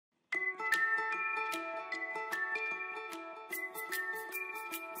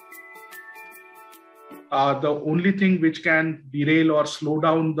the only thing which can derail or slow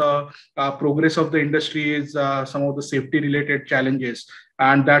down the progress of the industry is some of the safety related challenges.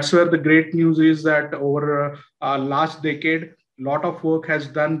 And that's where the great news is that over last decade, a lot of work has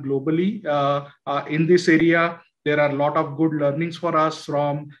done globally in this area. There are a lot of good learnings for us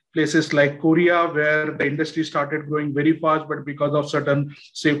from places like Korea, where the industry started growing very fast, but because of certain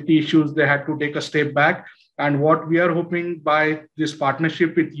safety issues, they had to take a step back. And what we are hoping by this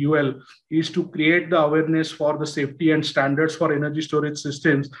partnership with UL is to create the awareness for the safety and standards for energy storage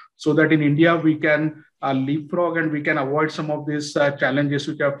systems, so that in India we can leapfrog and we can avoid some of these challenges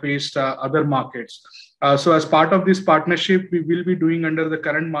which have faced other markets. So as part of this partnership, we will be doing under the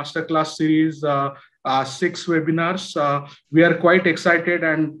current Masterclass series 6 webinars. We are quite excited.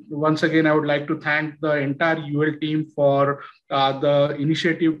 And once again, I would like to thank the entire UL team for the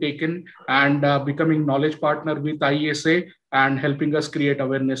initiative taken and becoming knowledge partner with IESA and helping us create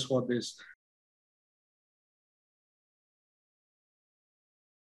awareness for this.